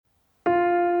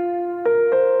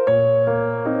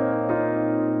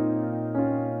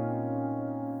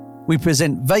we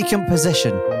present Vacant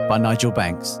Possession by Nigel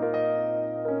Banks.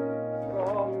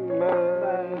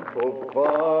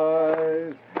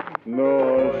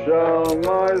 Nor shall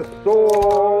my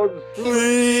sword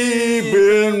sleep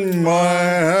in my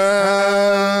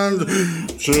hand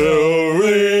till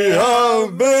we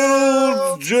have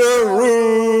built Jerusalem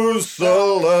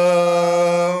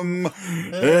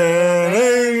in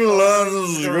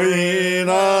England's green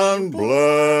and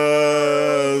pleasant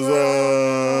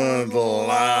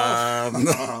land.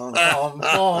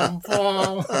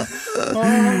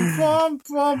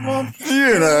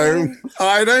 You know,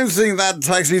 I don't think that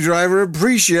taxi driver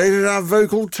appreciated our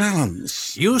vocal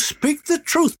talents. You speak the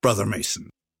truth, Brother Mason.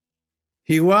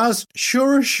 He was,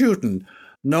 sure as shooting,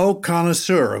 no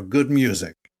connoisseur of good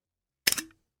music.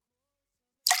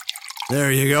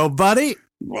 There you go, buddy.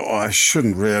 Oh, I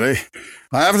shouldn't really.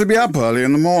 I have to be up early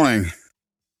in the morning.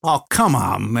 Oh, come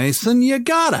on, Mason, you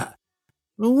gotta.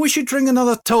 We should drink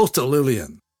another toast to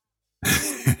Lillian.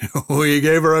 We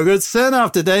gave her a good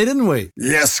send-off today, didn't we?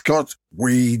 Yes, Scott,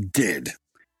 we did.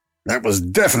 That was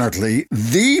definitely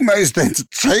the most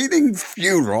entertaining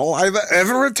funeral I've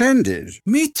ever attended.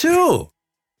 Me too.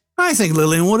 I think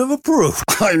Lillian would have approved.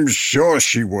 I'm sure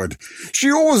she would.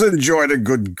 She always enjoyed a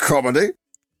good comedy.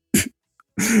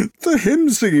 The hymn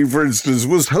singing, for instance,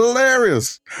 was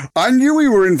hilarious. I knew we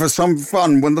were in for some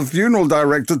fun when the funeral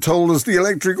director told us the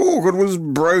electric organ was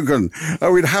broken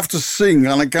and we'd have to sing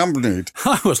unaccompanied.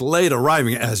 I was late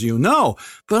arriving, as you know,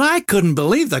 but I couldn't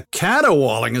believe the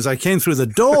caterwauling as I came through the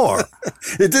door.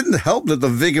 It didn't help that the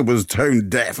vicar was tone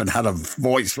deaf and had a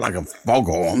voice like a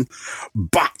foghorn.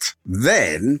 But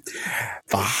then,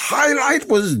 the highlight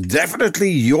was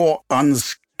definitely your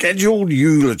scheduled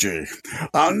eulogy.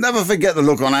 I'll never forget the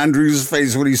look on Andrew's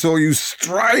face when he saw you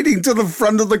striding to the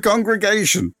front of the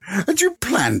congregation. Had you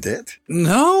planned it?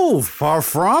 No, far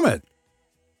from it.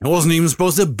 I wasn't even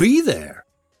supposed to be there.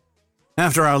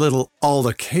 After our little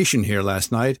altercation here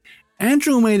last night,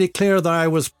 Andrew made it clear that I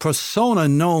was persona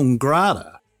non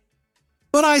grata.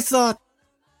 But I thought,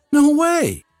 no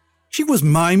way. She was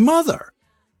my mother.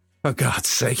 For God's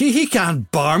sake, he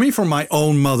can't bar me from my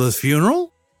own mother's funeral.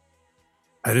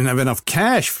 I didn't have enough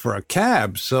cash for a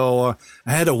cab, so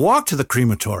I had to walk to the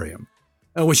crematorium,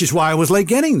 which is why I was late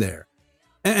getting there.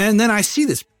 And then I see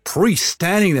this priest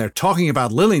standing there talking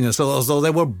about Lillian as though they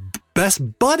were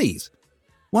best buddies.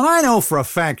 When I know for a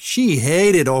fact she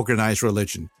hated organized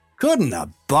religion, couldn't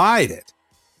abide it.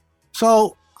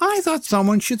 So I thought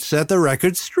someone should set the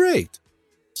record straight.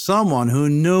 Someone who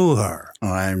knew her.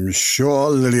 I'm sure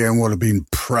Lillian would have been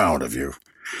proud of you.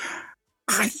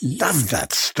 I loved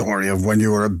that story of when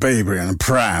you were a baby in a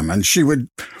pram and she would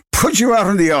put you out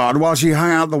in the yard while she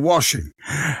hung out the washing.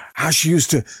 How she used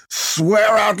to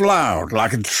swear out loud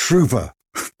like a trooper,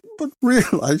 but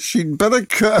realized she'd better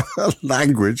curb her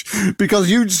language because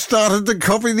you'd started to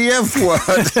copy the F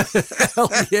word.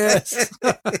 Hell yes.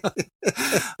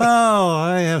 Oh,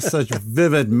 I have such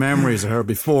vivid memories of her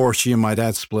before she and my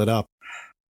dad split up.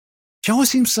 She always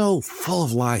seemed so full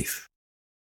of life.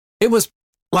 It was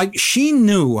like she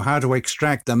knew how to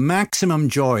extract the maximum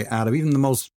joy out of even the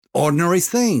most ordinary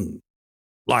thing.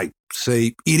 Like,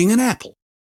 say, eating an apple.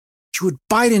 She would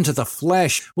bite into the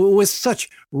flesh with such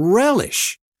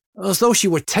relish, as though she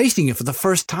were tasting it for the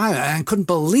first time and couldn't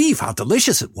believe how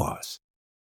delicious it was.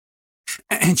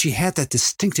 And she had that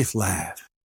distinctive laugh,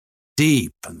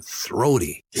 deep and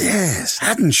throaty. Yes,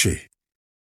 hadn't she?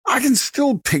 I can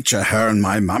still picture her and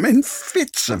my mum in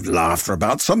fits of laughter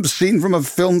about some scene from a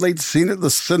film they'd seen at the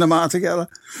cinema together.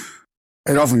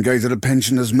 They'd often go to the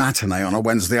pensioners' matinee on a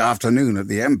Wednesday afternoon at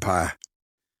the Empire.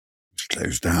 It's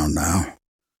closed down now.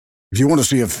 If you want to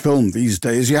see a film these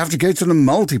days, you have to go to the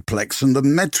multiplex and the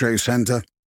Metro Centre.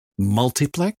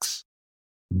 Multiplex?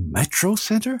 Metro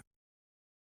Centre?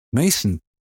 Mason,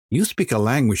 you speak a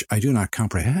language I do not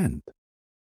comprehend.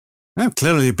 I've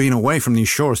clearly been away from these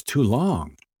shores too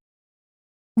long.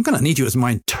 I'm going to need you as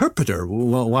my interpreter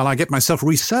while I get myself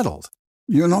resettled.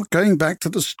 You're not going back to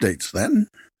the States, then?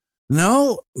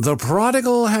 No, the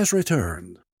prodigal has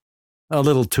returned. A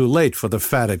little too late for the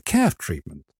fatted calf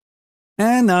treatment.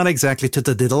 And not exactly to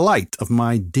the delight of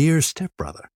my dear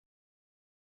stepbrother.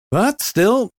 But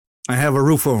still, I have a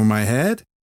roof over my head,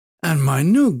 and my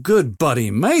new good buddy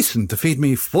Mason to feed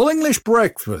me full English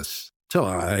breakfast till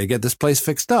I get this place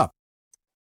fixed up.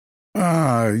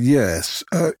 Yes.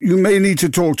 You may need to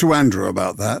talk to Andrew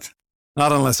about that.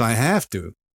 Not unless I have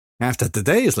to, after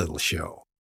today's little show.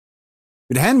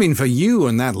 If it hadn't been for you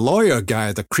and that lawyer guy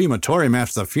at the crematorium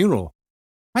after the funeral,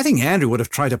 I think Andrew would have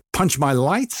tried to punch my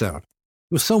lights out.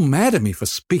 He was so mad at me for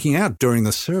speaking out during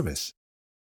the service.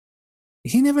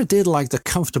 He never did like the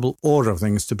comfortable order of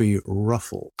things to be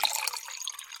ruffled.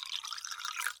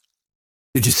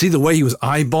 Did you see the way he was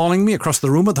eyeballing me across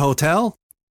the room at the hotel?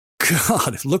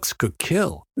 God, if looks could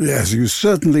kill. Yes, you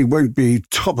certainly won't be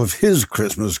top of his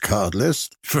Christmas card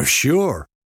list. For sure.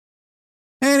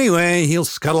 Anyway, he'll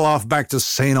scuttle off back to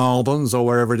St. Albans or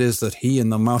wherever it is that he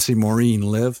and the mousy Maureen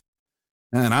live.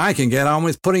 And I can get on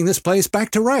with putting this place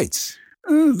back to rights.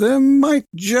 There might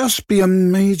just be a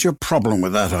major problem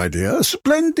with that idea,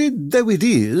 splendid though it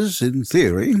is, in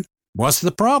theory. What's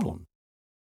the problem?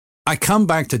 I come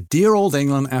back to dear old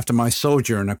England after my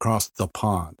sojourn across the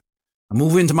pond. I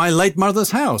move into my late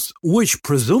mother's house, which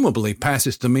presumably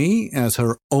passes to me as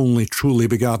her only truly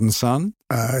begotten son.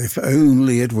 If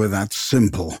only it were that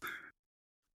simple.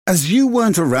 As you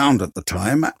weren't around at the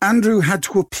time, Andrew had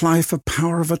to apply for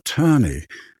power of attorney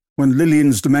when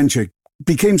Lillian's dementia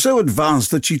became so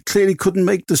advanced that she clearly couldn't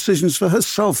make decisions for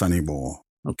herself anymore.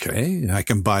 Okay, I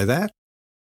can buy that.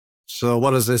 So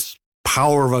what does this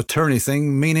power of attorney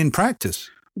thing mean in practice?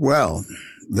 Well,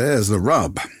 there's the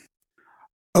rub.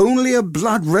 Only a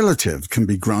blood relative can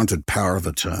be granted power of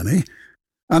attorney,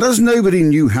 and as nobody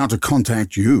knew how to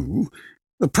contact you,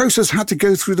 the process had to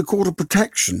go through the Court of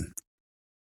Protection.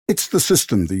 It's the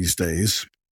system these days,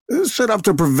 set up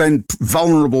to prevent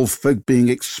vulnerable folk being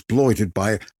exploited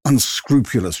by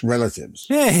unscrupulous relatives.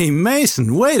 Hey,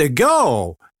 Mason, way to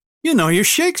go! You know your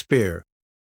Shakespeare.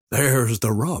 There's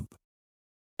the rub.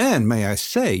 And may I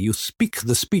say, you speak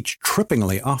the speech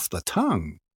trippingly off the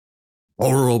tongue.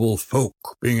 Vulnerable folk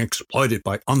being exploited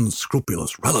by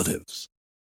unscrupulous relatives.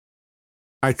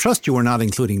 I trust you are not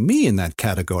including me in that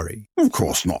category. Of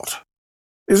course not.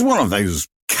 It's one of those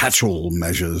catch-all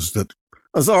measures that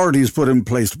authorities put in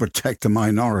place to protect the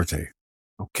minority.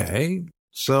 Okay,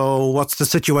 so what's the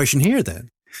situation here then?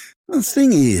 The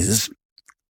thing is,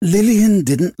 Lillian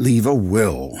didn't leave a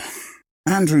will.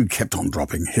 Andrew kept on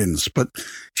dropping hints, but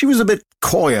she was a bit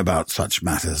coy about such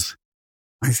matters.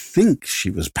 I think she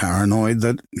was paranoid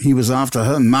that he was after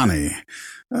her money,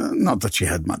 not that she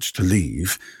had much to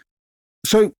leave.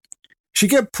 So she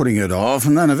kept putting it off,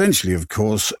 and then eventually, of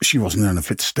course, she wasn't in a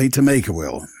fit state to make a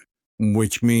will.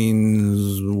 Which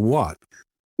means what?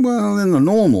 Well, in the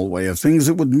normal way of things,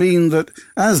 it would mean that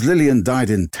as Lillian died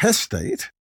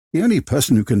intestate, the only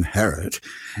person who can inherit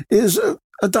is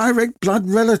a direct blood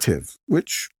relative,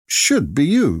 which should be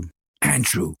you.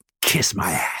 Andrew, kiss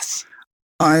my ass.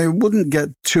 I wouldn't get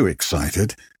too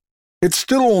excited. It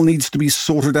still all needs to be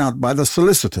sorted out by the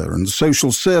solicitor and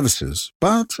social services,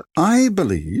 but I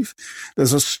believe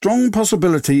there's a strong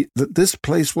possibility that this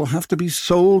place will have to be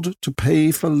sold to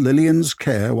pay for Lillian's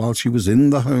care while she was in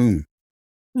the home.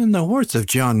 In the words of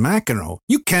John McEnroe,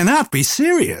 you cannot be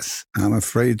serious. I'm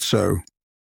afraid so.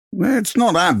 It's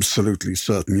not absolutely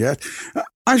certain yet.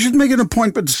 I should make an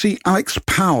appointment to see Alex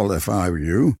Powell if I were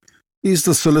you. He's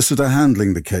the solicitor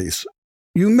handling the case.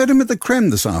 You met him at the Creme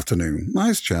this afternoon.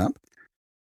 Nice chap.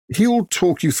 He'll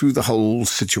talk you through the whole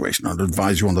situation and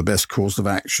advise you on the best course of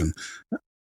action.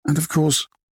 And, of course,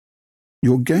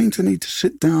 you're going to need to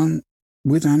sit down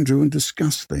with Andrew and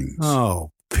discuss things.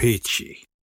 Oh, peachy.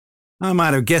 I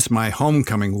might have guessed my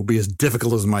homecoming will be as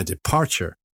difficult as my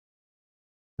departure.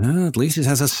 At least it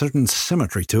has a certain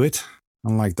symmetry to it,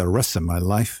 unlike the rest of my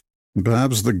life.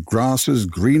 Perhaps the grass is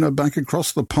greener back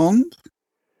across the pond?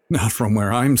 Not from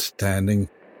where I'm standing.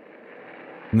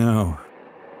 No.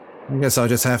 I guess I'll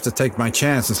just have to take my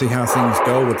chance and see how things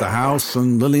go with the house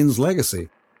and Lillian's legacy.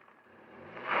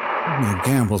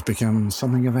 Gamble's become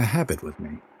something of a habit with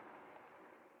me.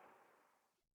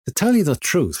 To tell you the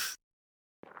truth,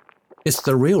 it's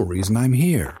the real reason I'm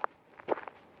here.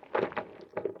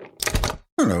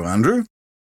 Hello, Andrew.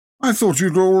 I thought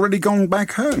you'd already gone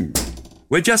back home.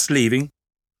 We're just leaving.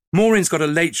 Maureen's got a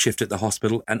late shift at the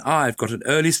hospital, and I've got an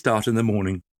early start in the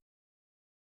morning.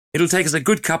 It'll take us a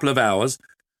good couple of hours,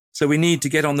 so we need to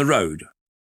get on the road.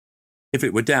 If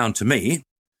it were down to me,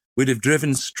 we'd have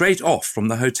driven straight off from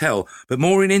the hotel, but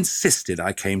Maureen insisted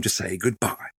I came to say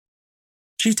goodbye.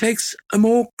 She takes a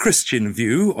more Christian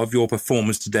view of your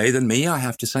performance today than me, I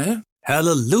have to say.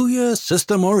 Hallelujah,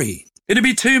 Sister Maureen. It'd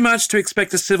be too much to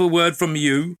expect a civil word from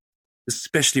you,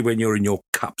 especially when you're in your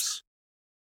cups.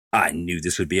 I knew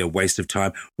this would be a waste of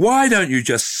time. Why don't you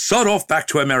just sod off back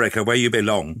to America where you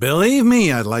belong? Believe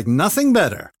me, I'd like nothing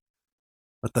better.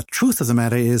 But the truth of the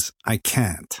matter is, I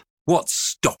can't. What's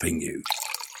stopping you?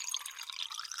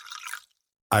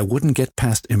 I wouldn't get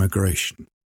past immigration.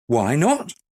 Why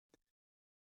not?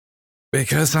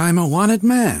 Because I'm a wanted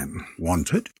man.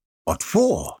 Wanted? What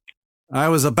for? I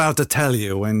was about to tell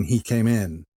you when he came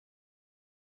in.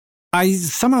 I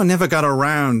somehow never got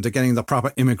around to getting the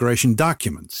proper immigration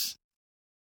documents.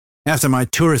 After my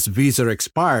tourist visa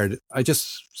expired, I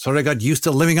just sort of got used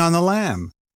to living on the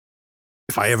lam.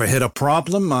 If I ever hit a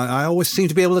problem, I always seem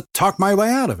to be able to talk my way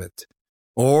out of it.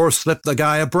 Or slip the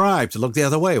guy a bribe to look the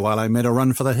other way while I made a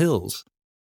run for the hills.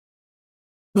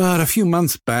 But a few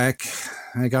months back,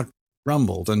 I got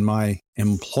rumbled, and my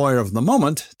employer of the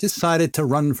moment decided to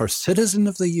run for Citizen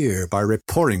of the Year by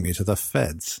reporting me to the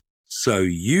feds. So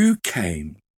you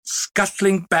came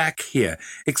scuttling back here,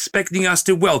 expecting us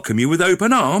to welcome you with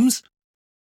open arms?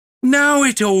 Now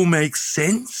it all makes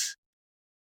sense.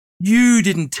 You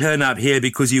didn't turn up here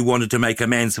because you wanted to make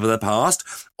amends for the past,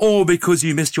 or because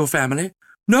you missed your family.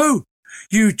 No,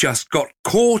 you just got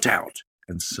caught out,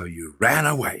 and so you ran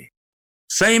away.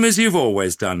 Same as you've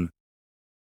always done.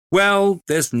 Well,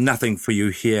 there's nothing for you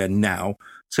here now,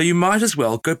 so you might as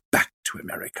well go back to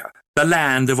America. The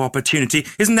land of opportunity.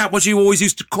 Isn't that what you always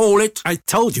used to call it? I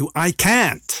told you I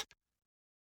can't.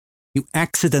 You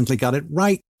accidentally got it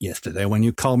right yesterday when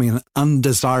you called me an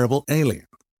undesirable alien.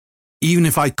 Even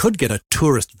if I could get a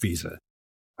tourist visa,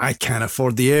 I can't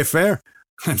afford the airfare.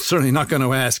 I'm certainly not going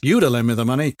to ask you to lend me the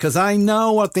money, because I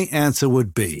know what the answer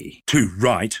would be. Too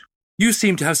right. You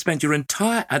seem to have spent your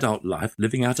entire adult life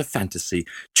living out a fantasy,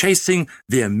 chasing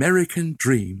the American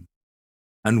dream.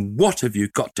 And what have you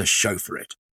got to show for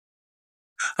it?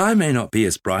 I may not be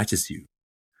as bright as you,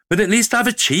 but at least I've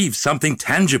achieved something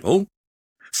tangible.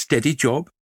 Steady job,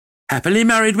 happily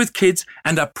married with kids,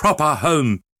 and a proper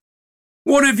home.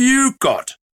 What have you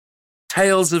got?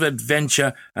 Tales of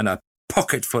adventure and a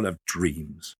pocket full of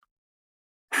dreams.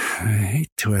 I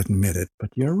hate to admit it, but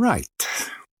you're right.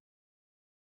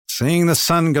 Seeing the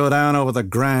sun go down over the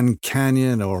Grand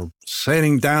Canyon or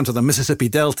sailing down to the Mississippi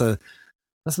Delta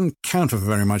doesn't count for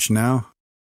very much now.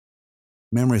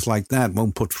 Memories like that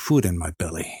won't put food in my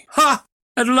belly. Ha!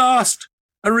 At last!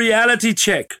 A reality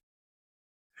check.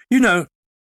 You know,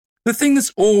 the thing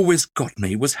that's always got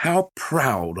me was how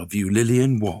proud of you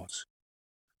Lillian was.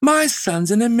 My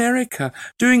son's in America,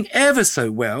 doing ever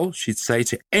so well, she'd say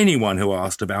to anyone who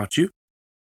asked about you.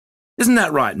 Isn't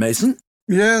that right, Mason?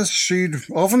 Yes, she'd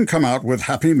often come out with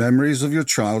happy memories of your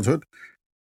childhood.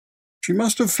 She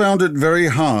must have found it very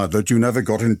hard that you never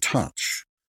got in touch,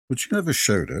 but you never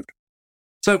showed it.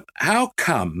 So how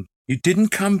come you didn't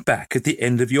come back at the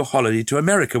end of your holiday to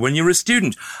America when you were a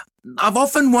student? I've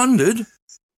often wondered.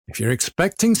 If you're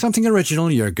expecting something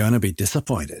original, you're going to be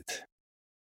disappointed.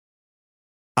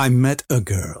 I met a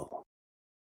girl.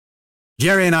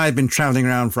 Jerry and I had been traveling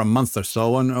around for a month or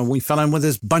so, and we fell in with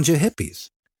this bunch of hippies.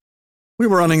 We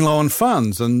were running low on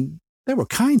funds, and they were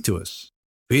kind to us,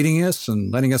 feeding us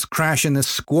and letting us crash in this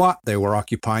squat they were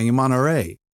occupying in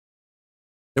Monterey.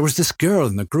 There was this girl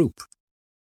in the group.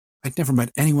 I'd never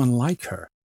met anyone like her.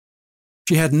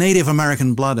 She had Native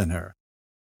American blood in her,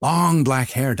 long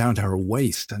black hair down to her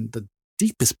waist, and the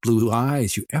deepest blue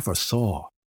eyes you ever saw.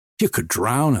 You could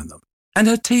drown in them. And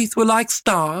her teeth were like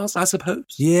stars, I suppose?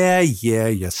 Yeah,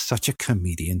 you're such a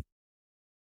comedian.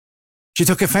 She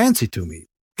took a fancy to me,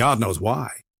 God knows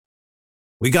why.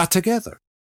 We got together,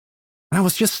 and I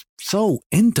was just so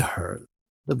into her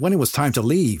that when it was time to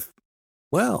leave,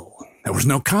 well, there was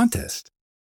no contest.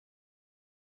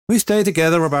 We stayed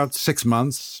together about 6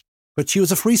 months, but she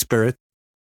was a free spirit.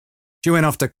 She went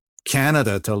off to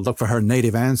Canada to look for her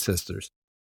native ancestors.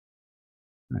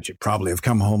 I should probably have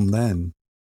come home then,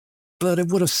 but it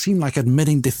would have seemed like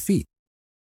admitting defeat.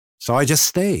 So I just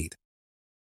stayed.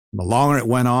 And the longer it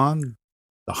went on,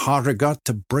 the harder it got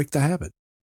to break the habit.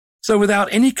 So without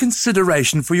any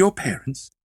consideration for your parents,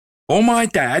 or my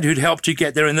dad who'd helped you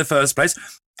get there in the first place,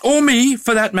 or me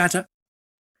for that matter,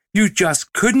 you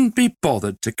just couldn't be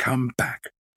bothered to come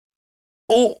back.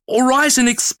 Or write and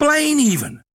explain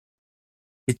even.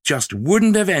 It just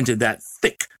wouldn't have entered that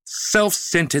thick,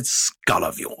 self-centered skull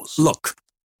of yours. Look,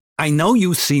 I know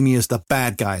you see me as the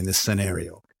bad guy in this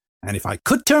scenario, and if I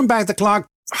could turn back the clock,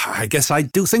 I guess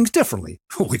I'd do things differently.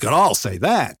 We could all say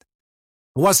that.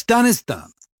 What's done is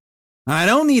done. I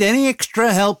don't need any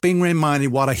extra help being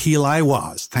reminded what a heel I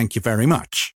was. Thank you very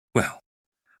much. Well,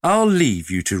 I'll leave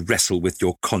you to wrestle with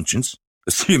your conscience,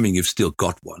 assuming you've still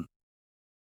got one.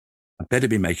 I'd better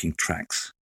be making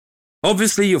tracks.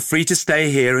 Obviously, you're free to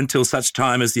stay here until such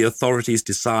time as the authorities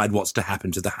decide what's to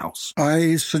happen to the house.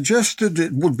 I suggested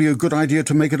it would be a good idea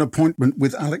to make an appointment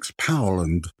with Alex Powell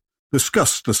and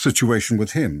discuss the situation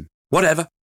with him. Whatever.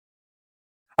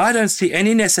 I don't see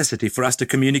any necessity for us to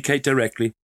communicate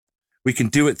directly. We can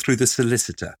do it through the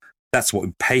solicitor. That's what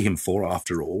we pay him for,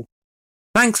 after all.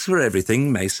 Thanks for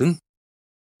everything, Mason.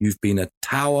 You've been a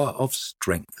tower of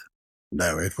strength.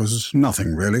 No, it was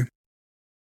nothing, really.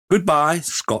 Goodbye,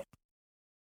 Scott.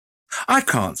 I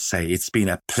can't say it's been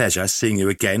a pleasure seeing you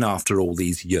again after all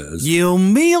these years. You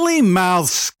mealy-mouthed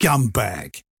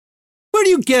scumbag. Where do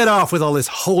you get off with all this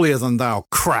holier-than-thou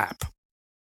crap?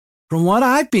 From what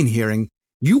I've been hearing,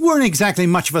 you weren't exactly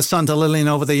much of a son to Lillian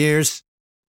over the years.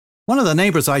 One of the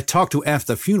neighbours I talked to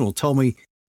after the funeral told me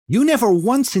you never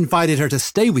once invited her to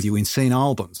stay with you in St.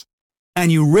 Albans,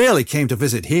 and you rarely came to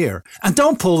visit here. And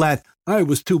don't pull that, I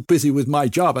was too busy with my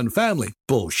job and family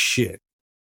bullshit.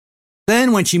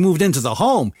 Then when she moved into the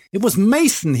home, it was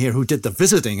Mason here who did the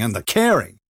visiting and the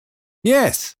caring.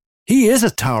 Yes, he is a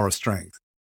tower of strength.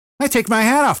 I take my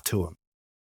hat off to him.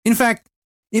 In fact,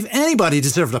 if anybody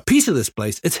deserved a piece of this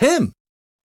place, it's him.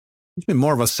 He's been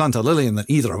more of a son to Lillian than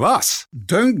either of us.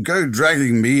 Don't go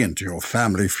dragging me into your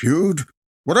family feud.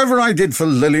 Whatever I did for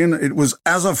Lillian, it was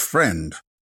as a friend,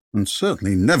 and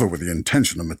certainly never with the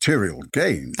intention of material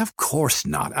gain. Of course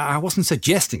not. I wasn't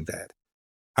suggesting that.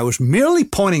 I was merely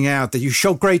pointing out that you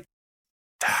show great,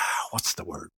 what's the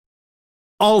word?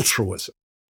 Altruism.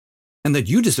 And that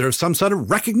you deserve some sort of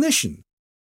recognition.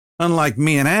 Unlike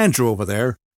me and Andrew over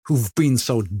there, who've been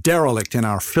so derelict in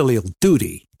our filial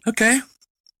duty. Okay.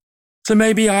 So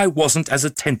maybe I wasn't as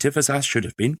attentive as I should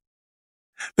have been.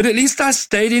 But at least I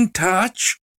stayed in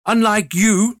touch, unlike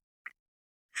you.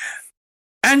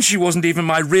 And she wasn't even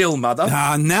my real mother.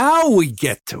 Now we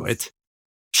get to it.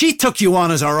 She took you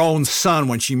on as her own son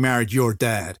when she married your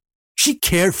dad. She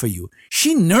cared for you.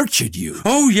 She nurtured you.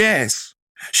 Oh, yes.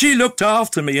 She looked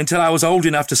after me until I was old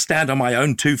enough to stand on my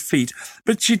own 2 feet.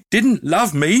 But she didn't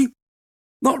love me.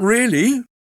 Not really.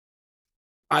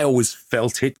 I always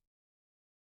felt it.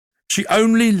 She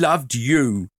only loved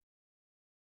you.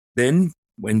 Then,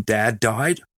 when Dad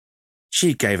died,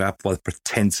 she gave up the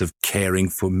pretense of caring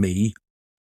for me.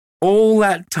 All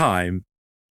that time,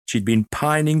 she'd been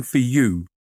pining for you,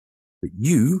 but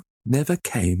you never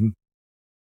came.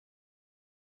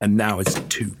 And now it's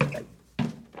too late.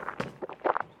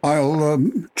 I'll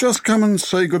just come and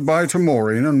say goodbye to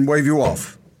Maureen and wave you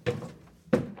off.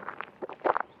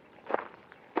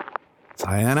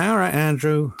 Sayonara,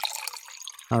 Andrew.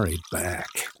 Hurry back.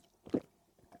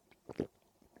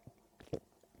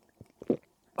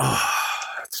 Oh,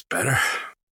 that's better.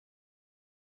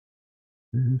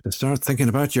 You have to start thinking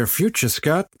about your future,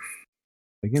 Scott.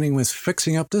 Beginning with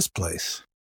fixing up this place.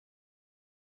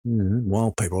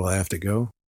 Wallpaper will have to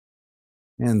go.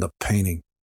 And the painting.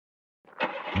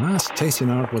 Last tasting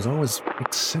art was always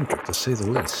eccentric, to say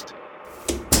the least.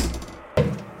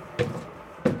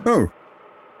 Oh,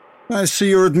 I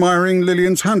see you're admiring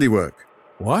Lillian's handiwork.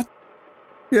 What?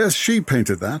 Yes, she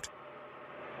painted that.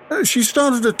 She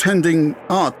started attending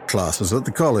art classes at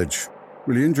the college.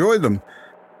 Really enjoyed them.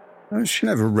 She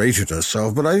never rated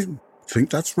herself, but I think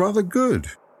that's rather good.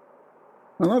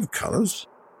 I love colours.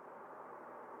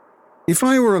 If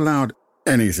I were allowed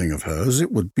anything of hers,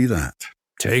 it would be that.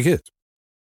 Take it.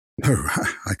 No,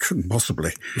 I couldn't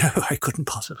possibly. No, I couldn't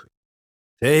possibly.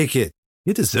 Take it.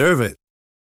 You deserve it.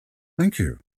 Thank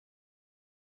you.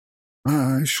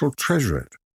 I shall treasure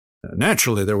it.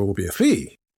 Naturally, there will be a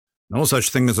fee. No such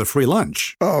thing as a free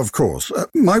lunch. Oh, of course.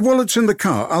 My wallet's in the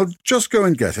car. I'll just go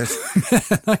and get it.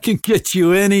 I can get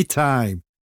you any time.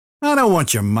 I don't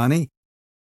want your money.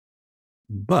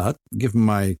 But, given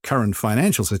my current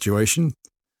financial situation,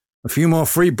 a few more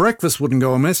free breakfasts wouldn't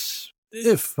go amiss,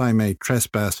 if I may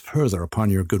trespass further upon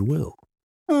your goodwill.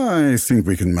 I think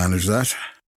we can manage that.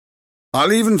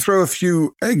 I'll even throw a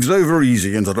few eggs over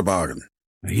easy into the bargain.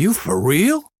 Are you for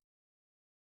real?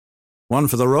 One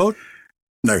for the road?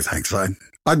 No, thanks.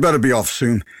 I'd better be off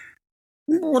soon.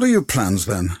 What are your plans,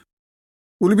 then?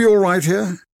 Will you be all right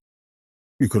here?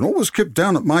 You can always skip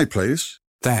down at my place.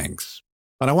 Thanks,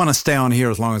 but I want to stay on here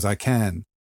as long as I can.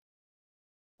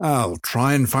 I'll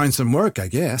try and find some work, I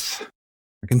guess.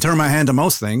 I can turn my hand to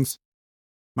most things.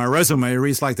 My resume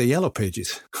reads like the Yellow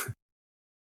Pages.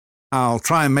 I'll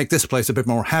try and make this place a bit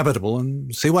more habitable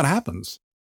and see what happens.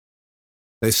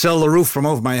 They sell the roof from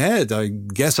over my head. I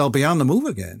guess I'll be on the move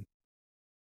again.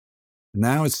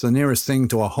 Now it's the nearest thing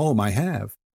to a home I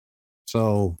have.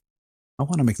 So I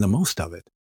want to make the most of it.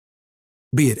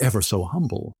 Be it ever so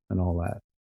humble and all that.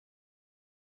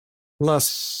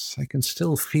 Plus, I can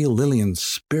still feel Lillian's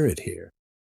spirit here.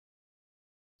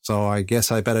 So I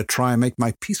guess I better try and make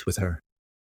my peace with her.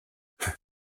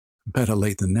 Better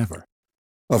late than never.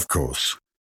 Of course.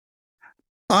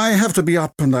 I have to be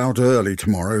up and out early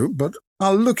tomorrow, but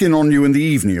I'll look in on you in the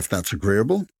evening if that's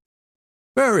agreeable.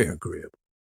 Very agreeable.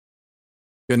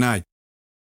 Good night.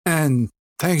 And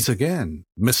thanks again,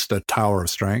 Mr. Tower of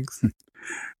Strength.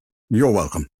 You're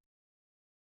welcome.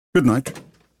 Good night.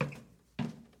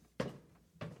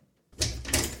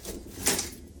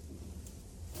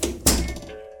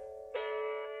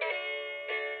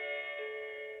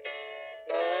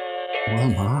 Well,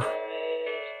 Ma,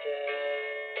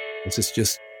 This is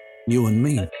just you and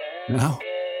me now.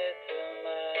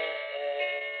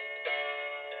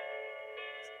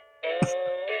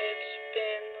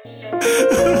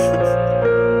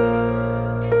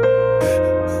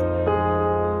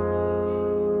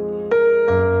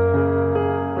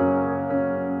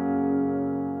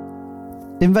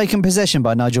 In Vacant Possession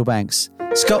by Nigel Banks,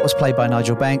 Scott was played by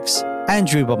Nigel Banks,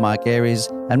 Andrew by Mike Aries,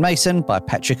 and Mason by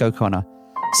Patrick O'Connor.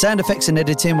 Sound effects and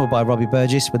editing were by Robbie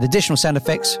Burgess, with additional sound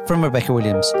effects from Rebecca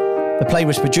Williams. The play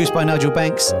was produced by Nigel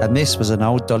Banks, and this was an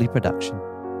Old Dolly production.